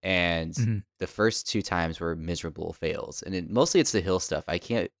life, and the first 2 times were miserable fails. And mostly it's the hill stuff.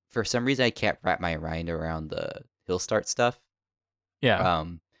 For some reason, I can't wrap my mind around the hill start stuff. Yeah.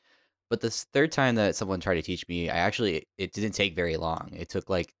 But this third time that someone tried to teach me, it didn't take very long. It took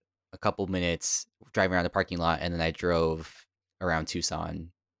like a couple minutes driving around the parking lot, and then I drove around Tucson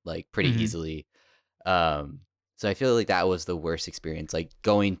like pretty easily. So I feel like that was the worst experience. Like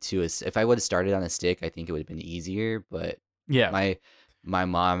going to if I would have started on a stick, I think it would have been easier. But Yeah. my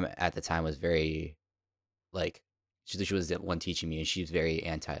mom at the time was very like she was the one teaching me, and she was very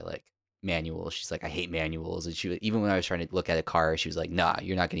anti like manual. She's like, I hate manuals, and even when I was trying to look at a car, she was like, Nah,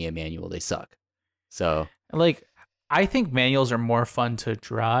 you're not gonna get a manual. They suck. So Like, I think manuals are more fun to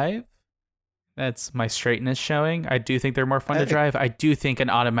drive. That's my straightness showing. I do think they're more fun to drive. I do think an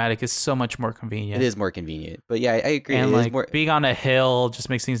automatic is so much more convenient. it is more convenient. But yeah, I agree. And it is like more. being on a hill just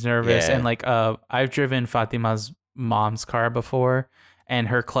makes things nervous. Yeah. And like I've driven Fatima's mom's car before, and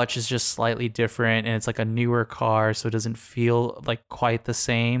her clutch is just slightly different, and it's like a newer car, so it doesn't feel like quite the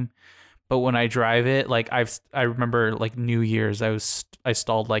same. But when I drive it, like I remember like New Year's, I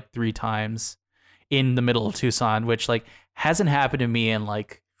stalled like 3 times in the middle of Tucson, which like hasn't happened to me in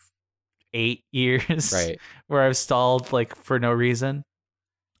like 8 years, Right. where I've stalled like for no reason,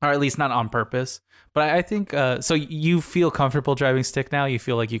 or at least not on purpose. But I think so. You feel comfortable driving stick now? You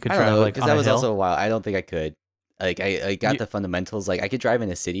feel like you could I don't drive know, like because on that a was hill? also a while. I don't think I could. Like I got You- the fundamentals. Like I could drive in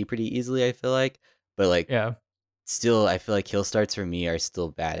a city pretty easily, I feel like. But like Yeah. still, I feel like hill starts for me are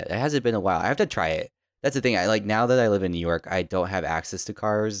still bad. It hasn't been a while. I have to try it. That's the thing. I like now that I live in New York, I don't have access to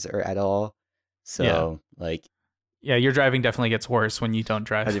cars or at all. So like Yeah, your driving definitely gets worse when you don't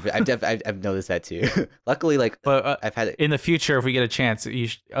drive. I've noticed that too. Luckily, like But I've had it in the future, if we get a chance, you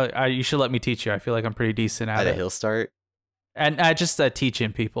should let me teach you. I feel like I'm pretty decent at at a it. hill start. And I just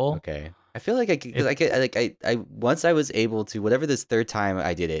teaching people. Okay. I feel like I could, 'cause I once I was able to, whatever this third time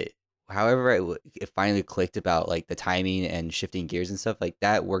I did it, however it finally clicked about like the timing and shifting gears and stuff, like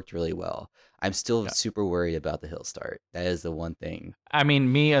that worked really well. I'm still Yeah. super worried about the hill start. That is the one thing. I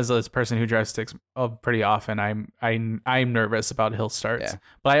mean, me as a person who drives sticks pretty often, I'm nervous about hill starts. Yeah.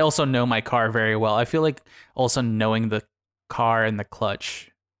 But I also know my car very well. I feel like also knowing the car and the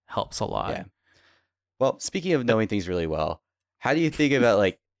clutch helps a lot. Yeah. Well, speaking of knowing things really well, how do you think about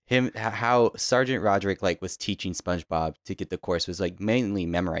like how Sergeant Roderick like was teaching SpongeBob to get the course was like mainly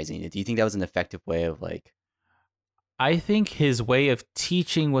memorizing it? Do you think that was an effective way of like? I think his way of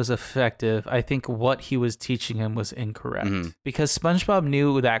teaching was effective. I think what he was teaching him was incorrect because SpongeBob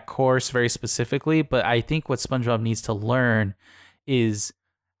knew that course very specifically. But I think what SpongeBob needs to learn is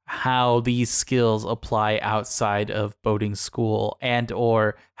how these skills apply outside of boating school and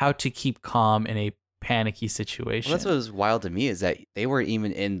or how to keep calm in a panicky situation. Well, that's what was wild to me is that they weren't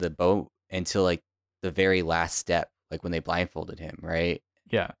even in the boat until like the very last step, like when they blindfolded him, right?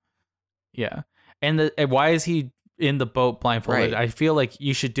 Yeah. Yeah. And why is he in the boat blindfolded? Right. I feel like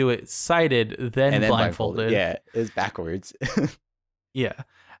you should do it sighted, then, And then blindfolded. Yeah, it was backwards. Yeah.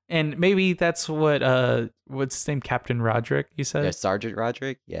 And maybe that's what what's his name? Captain Roderick, you said? Yeah, Sergeant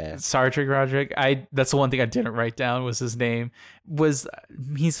Roderick. Yeah. Sergeant Roderick. That's the one thing I didn't write down was his name.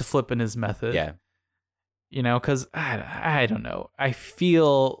 He's flipping his method. Yeah. You know, because I don't know. I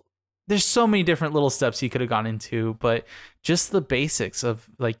feel there's so many different little steps he could have gone into, but just the basics of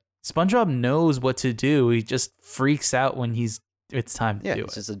like SpongeBob knows what to do. He just freaks out when it's time to do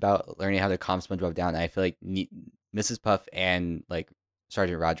It's it. just about learning how to calm SpongeBob down. And I feel like Mrs. Puff and like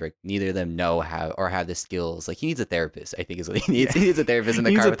Sergeant Roderick, neither of them know how or have the skills. Like he needs a therapist, I think is what he needs. He needs a therapist in the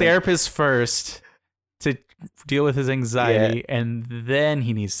He car needs a with him. therapist first to deal with his anxiety, and then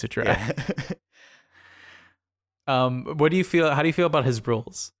he needs to drive. Yeah. What do you feel? How do you feel about his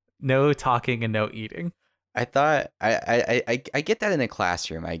rules? No talking and no eating. I thought I get that in a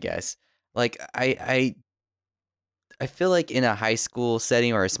classroom, I guess. Like I feel like in a high school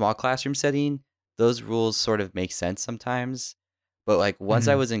setting or a small classroom setting, those rules sort of make sense sometimes. But like once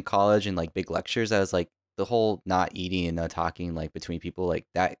I Mhm. was in college and like big lectures, I was like the whole not eating and not talking like between people like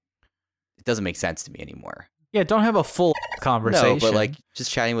that it doesn't make sense to me anymore. Yeah, don't have a full conversation. No, but like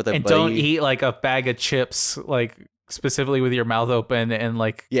just chatting with a and buddy. don't eat like a bag of chips, like specifically with your mouth open and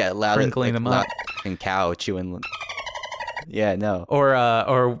like Yeah, loud crinkling them up. and cow chewing. Yeah, no.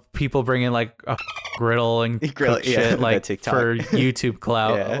 or people bringing like a griddle and Grill- cook yeah, shit that like TikTok. for YouTube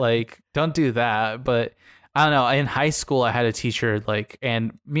clout. Yeah. Like, don't do that. But I don't know. In high school, I had a teacher like,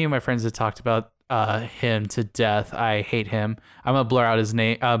 and me and my friends had talked about him to death. I hate him. I'm gonna blur out his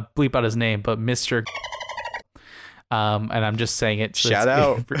name, bleep out his name, but Mr. And I'm just saying it. So Shout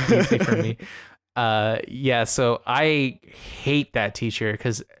it's out. easy for me. Yeah, so I hate that teacher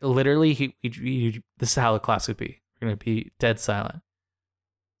because literally this is how the class would be. We're gonna be dead silent.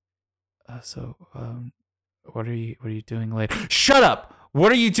 What are you doing later? Shut up!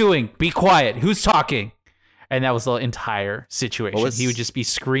 What are you doing? Be quiet. Who's talking? And that was the entire situation. He would just be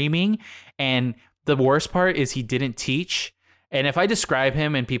screaming, and the worst part is he didn't teach. And if I describe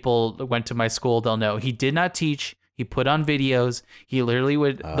him and people went to my school, they'll know he did not teach. He put on videos. He literally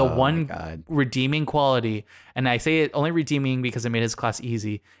would the Oh, my one God. redeeming quality, and I say it only redeeming because it made his class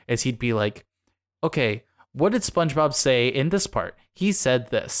easy, is he'd be like, okay, what did SpongeBob say in this part? He said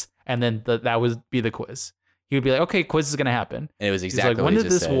this, and then that would be the quiz. He would be like, okay, quiz is gonna happen. And it was He's exactly like, what when he did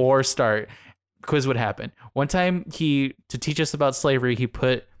just this said. war start? Quiz would happen. One time to teach us about slavery, he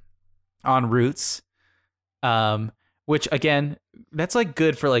put on Roots, which again, that's like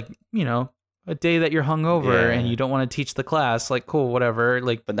good for like, you know, a day that you're hungover Yeah. and you don't want to teach the class. Like, cool, whatever.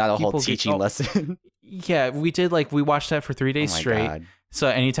 Like, But not a whole people get- teaching lesson. yeah, we watched that for 3 Oh days my straight. God. So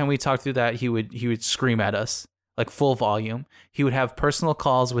anytime we talked through that, he would scream at us like full volume. He would have personal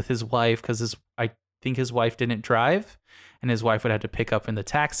calls with his wife because I think his wife didn't drive, and his wife would have to pick up in the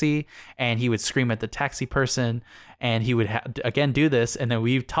taxi, and he would scream at the taxi person, and he would again do this, and then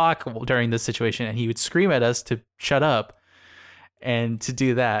we'd talk during this situation, and he would scream at us to shut up, and to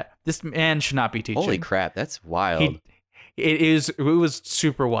do that. This man should not be teaching. Holy crap, that's wild. It was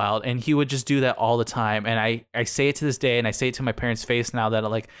super wild, and he would just do that all the time. And I say it to this day, and I say it to my parents' face now that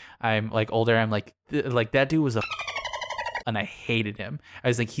like I'm like older. I'm like that dude was and I hated him. I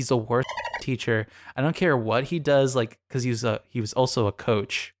was like, he's the worst teacher. I don't care what he does, like because he was also a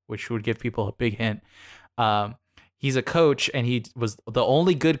coach, which would give people a big hint. He's a coach, and he was the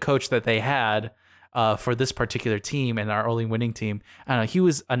only good coach that they had for this particular team and our only winning team. I don't know. He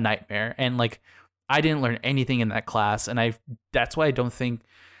was a nightmare, and like. I didn't learn anything in that class, and that's why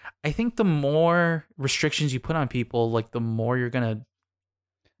I think the more restrictions you put on people, like the more you're gonna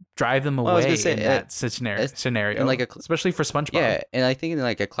drive them Well, I was away gonna say, in that scenario, in like especially for SpongeBob. Yeah, and I think in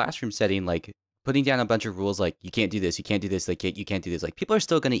like a classroom setting, like putting down a bunch of rules, like you can't do this, like you can't do this. Like people are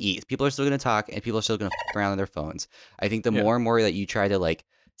still gonna eat, people are still gonna talk, and people are still gonna f around on their phones. I think the Yeah. more and more that you try to like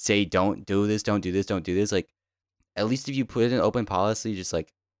say, don't do this, don't do this, don't do this, like at least if you put it in open policy, just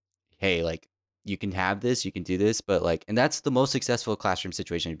like, hey, like you can have this, you can do this, but like, and that's the most successful classroom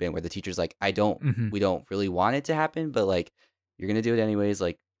situation I've been where the teacher's like, Mhm. we don't really want it to happen, but like you're gonna do it anyways.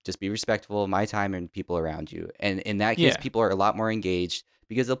 Like just be respectful of my time and people around you. And in that case, Yeah. people are a lot more engaged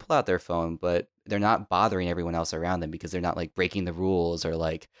because they'll pull out their phone, but they're not bothering everyone else around them because they're not like breaking the rules or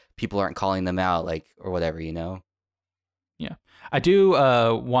like people aren't calling them out, like or whatever, you know. I do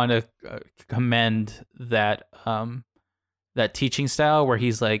want to commend that that teaching style where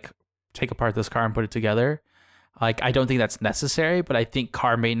he's like, take apart this car and put it together. Like, I don't think that's necessary, but I think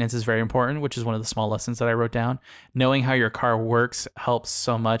car maintenance is very important, which is one of the small lessons that I wrote down. Knowing how your car works helps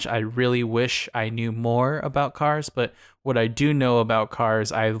so much. I really wish I knew more about cars, but what I do know about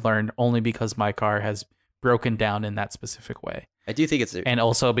cars, I learned only because my car has broken down in that specific way. I do think it's And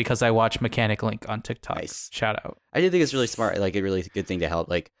also because I watch Mechanic Link on TikTok. Nice. Shout out. I do think it's really smart, like a really good thing to help.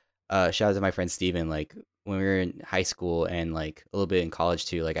 Like, shout out to my friend Steven. Like when we were in high school and like a little bit in college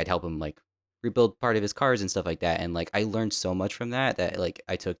too, like I'd help him like rebuild part of his cars and stuff like that. And like I learned so much from that like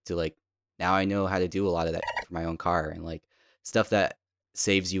I took to like now I know how to do a lot of that for my own car and like stuff that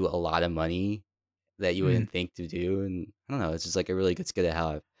saves you a lot of money that you wouldn't think to do. And I don't know, it's just like a really good skill to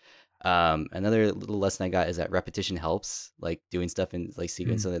have. Another little lesson I got is that repetition helps, like doing stuff in like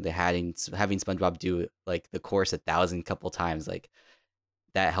sequence. So that having SpongeBob do like the course 1,000 couple times, like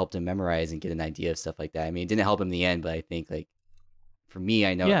that helped him memorize and get an idea of stuff like that. I mean, it didn't help him in the end, but I think like for me,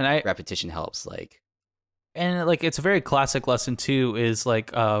 I know repetition helps. Like, and like it's a very classic lesson too. Is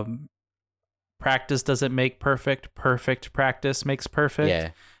like practice doesn't make perfect. Perfect practice makes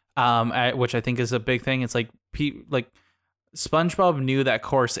perfect. Yeah. Which I think is a big thing. It's like SpongeBob knew that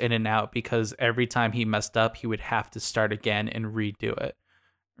course in and out because every time he messed up, he would have to start again and redo it,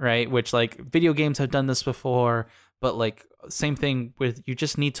 right? Which like video games have done this before, but like same thing with you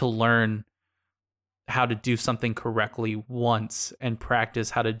just need to learn how to do something correctly once and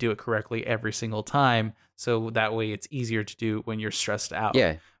practice how to do it correctly every single time. So that way it's easier to do when you're stressed out.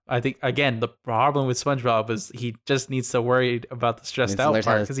 Yeah. I think, again, the problem with SpongeBob is he just needs to worry about the stressed out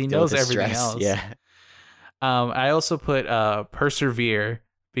part because he knows everything else. Yeah. I also put persevere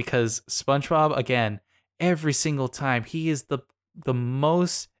because SpongeBob, again, every single time he is the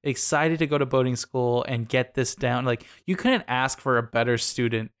most excited to go to boating school and get this down. Like you couldn't ask for a better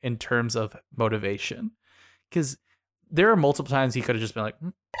student in terms of motivation because there are multiple times he could have just been like,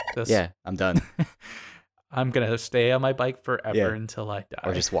 this. Yeah, I'm done. I'm going to stay on my bike forever until I die.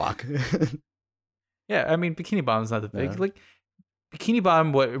 Or just walk. Yeah, I mean, Bikini Bottom's not the big. No. Like Bikini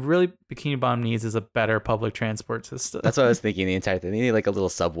Bottom, what really Bikini Bottom needs is a better public transport system. That's what I was thinking the entire thing. They need like a little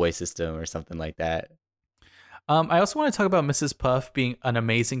subway system or something like that. I also want to talk about Mrs. Puff being an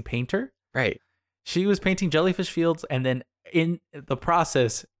amazing painter. Right. She was painting jellyfish fields and then in the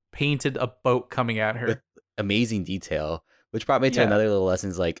process painted a boat coming at her. With amazing detail, which brought me to another little lesson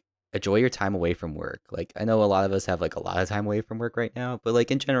is like enjoy your time away from work. Like I know a lot of us have like a lot of time away from work right now, but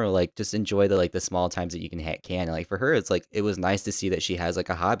like in general, like just enjoy the small times that you can. And like for her, it's like it was nice to see that she has like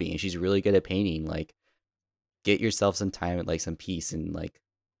a hobby and she's really good at painting. Like get yourself some time, like some peace and like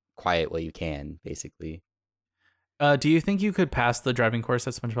quiet while you can, basically. Do you think you could pass the driving course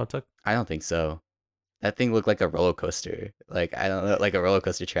that SpongeBob took? I don't think so. That thing looked like a roller coaster. Like I don't know, like a roller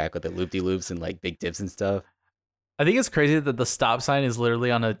coaster track with the loop-de-loops and like big dips and stuff. I think it's crazy that the stop sign is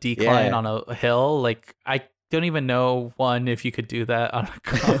literally on a decline on a hill. Like I don't even know if you could do that on a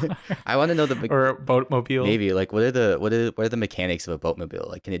car. I want to know or a boatmobile. Maybe like what are the mechanics of a boatmobile?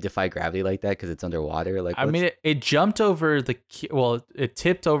 Like can it defy gravity like that because it's underwater? Like I mean, it jumped over it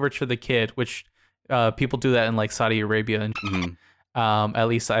tipped over to the kid, which people do that in like Saudi Arabia and. Mhm. At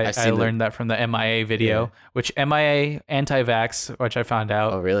least I learned that from the MIA video, which MIA anti-vax, which I found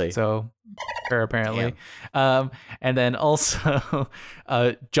out. Oh, really? So, apparently. And then also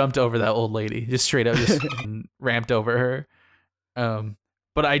jumped over that old lady, just straight up, just ramped over her.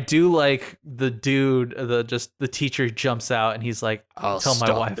 But I do like the dude, the teacher jumps out and he's like, I'll tell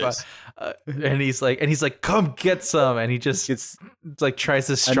my wife, and he's like, come get some, and he just It's like tries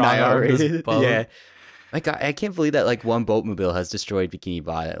to strong arm this boat. Yeah. Like I can't believe that like one boatmobile has destroyed Bikini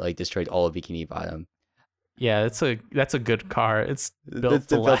Bottom, like destroyed all of Bikini Bottom. Yeah, that's a good car. It's built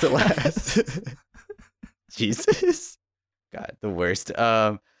to last. Jesus, God, the worst.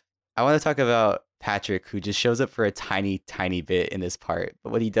 I want to talk about Patrick, who just shows up for a tiny bit in this part,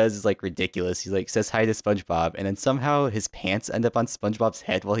 but what he does is like ridiculous. He like says hi to SpongeBob, and then somehow his pants end up on SpongeBob's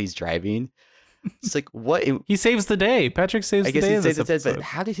head while he's driving. It's like what? He saves the day. Patrick saves the day. I guess he saves the day, but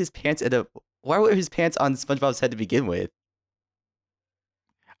how did his pants end up? Why were his pants on SpongeBob's head to begin with?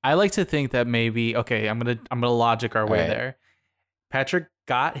 I like to think that maybe I'm gonna logic our way there. Patrick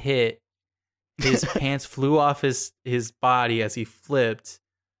got hit. His pants flew off his body as he flipped,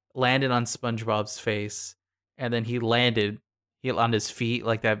 landed on SpongeBob's face, and then he landed on his feet,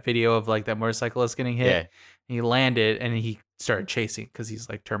 like that video of like that motorcyclist getting hit. Yeah. He landed and he started chasing because he's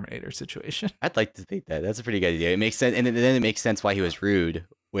like Terminator situation. I'd like to think that's a pretty good idea. It makes sense, and then it makes sense why he was rude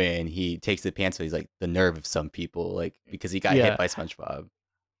when he takes the pants. So he's like the nerve of some people, like because he got hit by SpongeBob.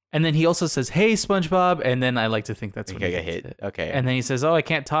 And then he also says, "Hey, SpongeBob," and then I like to think that's when he got hit. Okay, and then he says, "Oh, I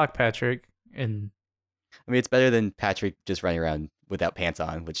can't talk, Patrick." And I mean, it's better than Patrick just running around without pants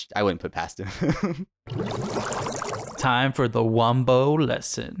on, which I wouldn't put past him. Time for the Wumbo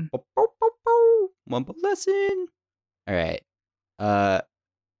lesson. Wumbo lesson. All right. I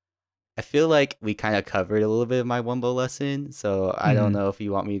feel like we kind of covered a little bit of my Wumbo lesson, so I don't know if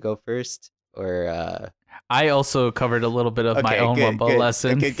you want me to go first or. I also covered a little bit of my own Wumbo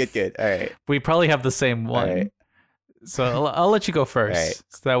lesson. Good. All right. We probably have the same one. Right. So I'll let you go first. Right.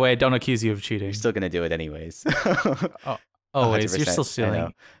 So that way I don't accuse you of cheating. You're still gonna do it anyways. Always. You're 100%, still I stealing.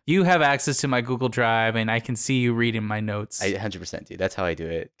 know. You have access to my Google Drive, and I can see you reading my notes. I 100% do. That's how I do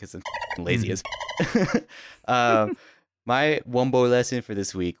it because I'm lazy as. My Wumbo lesson for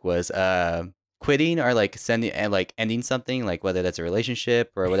this week was quitting or like sending and like ending something, like whether that's a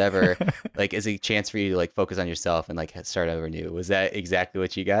relationship or whatever, like is a chance for you to like focus on yourself and like start over new. Was that exactly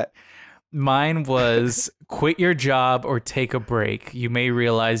what you got? Mine was quit your job or take a break. You may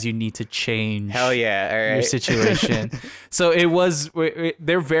realize you need to change. Hell yeah! All right. Your situation. So it was.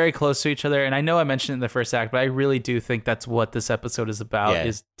 They're very close to each other, and I know I mentioned it in the first act, but I really do think that's what this episode is about: Yeah.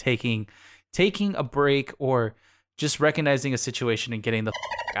 is taking a break or just recognizing a situation and getting the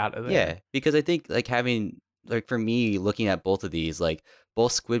out of there. Yeah, because I think like having like for me looking at both of these, like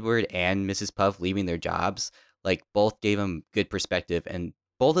both Squidward and Mrs. Puff leaving their jobs, like both gave them good perspective, and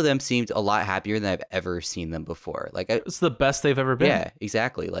both of them seemed a lot happier than I've ever seen them before. Like It's the best they've ever been. yeah,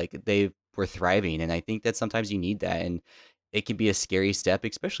 exactly. Like they were thriving, and I think that sometimes you need that, and it can be a scary step,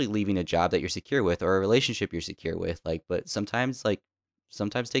 especially leaving a job that you're secure with or a relationship you're secure with. Like, but sometimes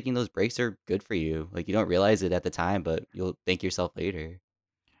taking those breaks are good for you. Like you don't realize it at the time, but you'll thank yourself later.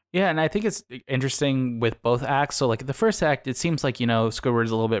 Yeah, and I think it's interesting with both acts. So like the first act, it seems like, Squidward's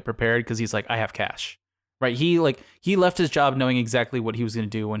a little bit prepared because he's like, I have cash. Right? He left his job knowing exactly what he was going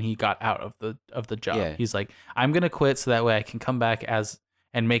to do when he got out of the job. Yeah. He's like, I'm going to quit so that way I can come back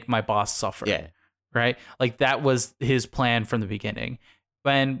and make my boss suffer. Yeah. Right? Like that was his plan from the beginning.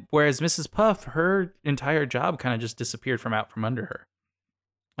 And whereas Mrs. Puff, her entire job kind of just disappeared from under her.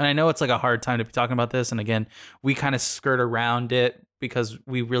 And I know it's like a hard time to be talking about this. And again, we kind of skirt around it because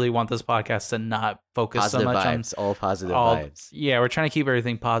we really want this podcast to not focus Positive so much vibes, all positive all vibes. Yeah, we're trying to keep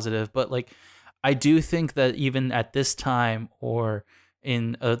everything positive. But like, I do think that even at this time or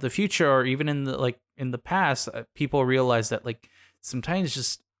in the future or even in the past, people realize that like sometimes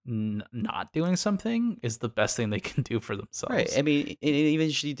just not doing something is the best thing they can do for themselves. Right. I mean, and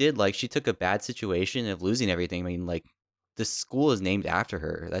even she did like she took a bad situation of losing everything. I mean, like the school is named after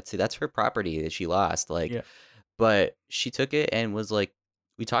her. That's her property that she lost. Like, Yeah. but she took it and was like,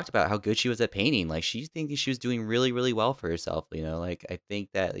 we talked about how good she was at painting. Like, she thinking she was doing really, really well for herself. Like I think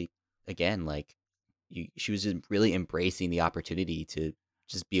that like, again, like she was just really embracing the opportunity to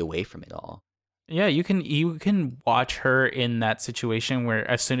just be away from it all. Yeah, you can watch her in that situation where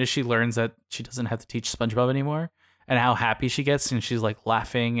as soon as she learns that she doesn't have to teach SpongeBob anymore and how happy she gets and she's like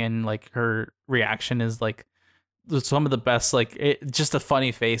laughing and like her reaction is like some of the best, like just a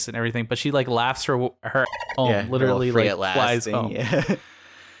funny face and everything, but she like laughs her home, literally free like at last flies thing, home. Yeah.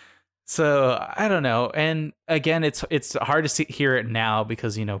 So I don't know. And again, it's hard to hear it now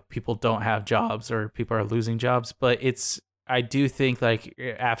because, people don't have jobs or people are losing jobs, but I do think like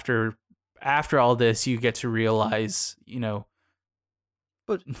after all this, you get to realize,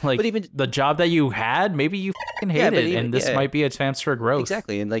 But like even the job that you had, maybe you fucking hate but it, even- and this yeah. might be a chance for growth.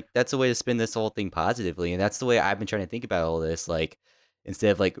 Exactly. And like that's the way to spin this whole thing positively. And that's the way I've been trying to think about all this. Like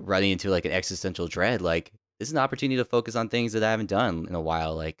instead of like running into like an existential dread, like this is an opportunity to focus on things that I haven't done in a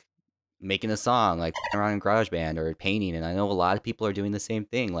while, like making a song, like around in GarageBand or painting. And I know a lot of people are doing the same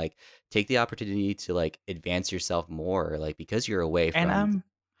thing. Like take the opportunity to like advance yourself more, like because you're away from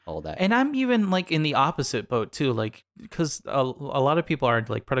all that. And I'm even like in the opposite boat too, like because a lot of people are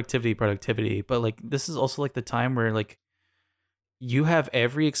like productivity, but like this is also like the time where like you have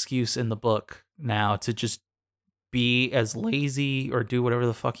every excuse in the book now to just be as lazy or do whatever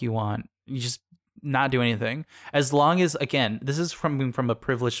the fuck you want. You just not do anything. As long as, again, this is from a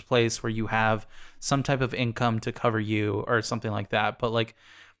privileged place where you have some type of income to cover you or something like that. But like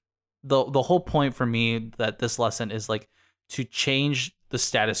the whole point for me that this lesson is like to change the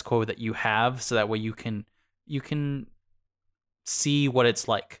status quo that you have so that way you can see what it's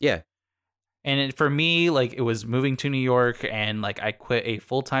like. Yeah. And for me, like it was moving to New York and like I quit a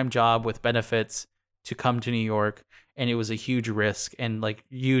full-time job with benefits to come to New York, and it was a huge risk. And like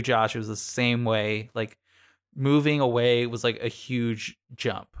you, Josh, it was the same way. Like moving away was like a huge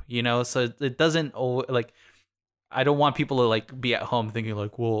jump, so it doesn't like, I don't want people to like be at home thinking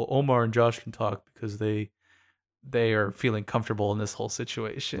like, well, Omar and Josh can talk because they are feeling comfortable in this whole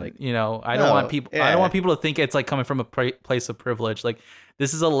situation. Like, I don't want people. yeah. I don't want people to think it's like coming from a place of privilege. Like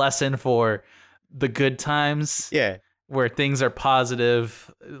this is a lesson for the good times Yeah. where things are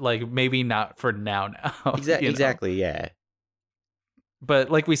positive, like maybe not for now. you know? Exactly. Yeah. But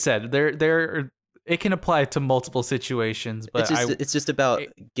like we said, it can apply to multiple situations. But It's just about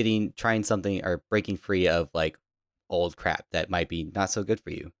trying something or breaking free of like old crap that might be not so good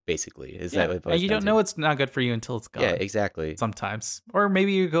for you. Basically, is that what it boils and you down don't to? know it's not good for you until it's gone. Yeah, exactly. Sometimes, or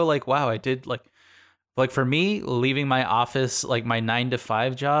maybe you go like, wow, I did like for me, leaving my office, like my 9 to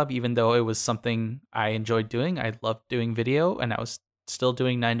 5 job, even though it was something I enjoyed doing, I loved doing video, and I was still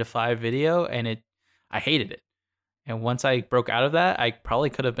doing 9 to 5 video, and I hated it. And once I broke out of that, I probably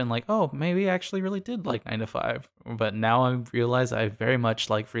could have been like, oh, maybe I actually really did like 9 to 5. But now I realize I very much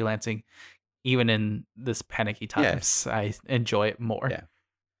like freelancing, even in this panicky times. I enjoy it more. Yeah.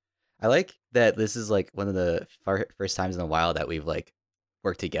 I like that this is like one of the first times in a while that we've like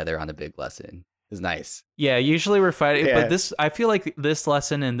worked together on a big lesson. It's nice. Yeah, usually we're fighting, Yeah. but I feel like this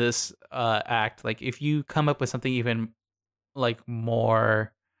lesson and this act, like if you come up with something even like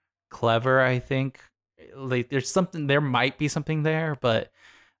more clever, I think like there might be something there, but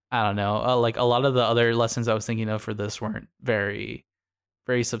I don't know. Like a lot of the other lessons I was thinking of for this weren't very,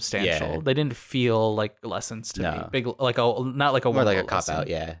 very substantial. Yeah. They didn't feel like lessons to me. No. Big, like not like a More like a one-word cop lesson. out.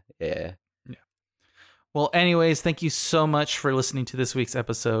 Yeah. Yeah. Well, anyways, thank you so much for listening to this week's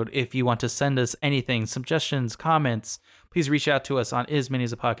episode. If you want to send us anything, suggestions, comments, please reach out to us on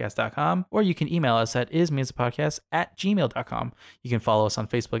ismaniasapodcast.com, or you can email us at ismaniasapodcast@gmail.com. You can follow us on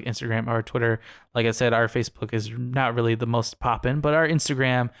Facebook, Instagram, or Twitter. Like I said, our Facebook is not really the most poppin', but our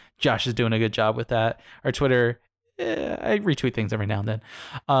Instagram, Josh is doing a good job with that. Our Twitter, I retweet things every now and then.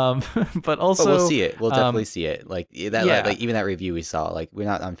 But also, But we'll see it. We'll definitely see it. Like that. yeah. Like even that review we saw. Like we're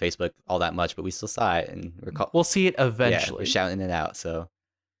not on Facebook all that much, but we still saw it, and we'll see it Yeah, eventually. we're shouting it out. So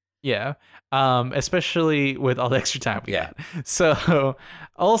Yeah. Especially with all the extra time we Yeah. got. So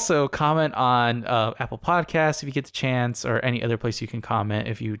also comment on Apple Podcasts if you get the chance, or any other place you can comment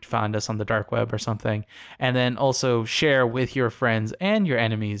if you found us on the dark web or something. And then also share with your friends and your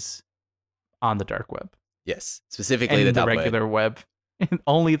enemies on the dark web. yes, specifically And the the dark regular web. web.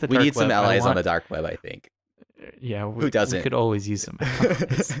 Only the We dark need some web. allies on the dark web. I think. Yeah. Who doesn't? We could always use some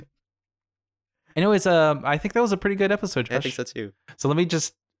allies. Anyways, I think that was a pretty good episode, Josh. I think so too. So let me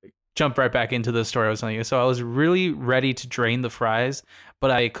just jump right back into the story I was telling you. So I was really ready to drain the fries, but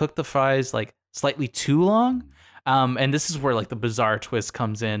I cooked the fries like slightly too long. And this is where like the bizarre twist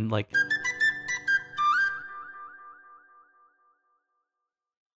comes in. Like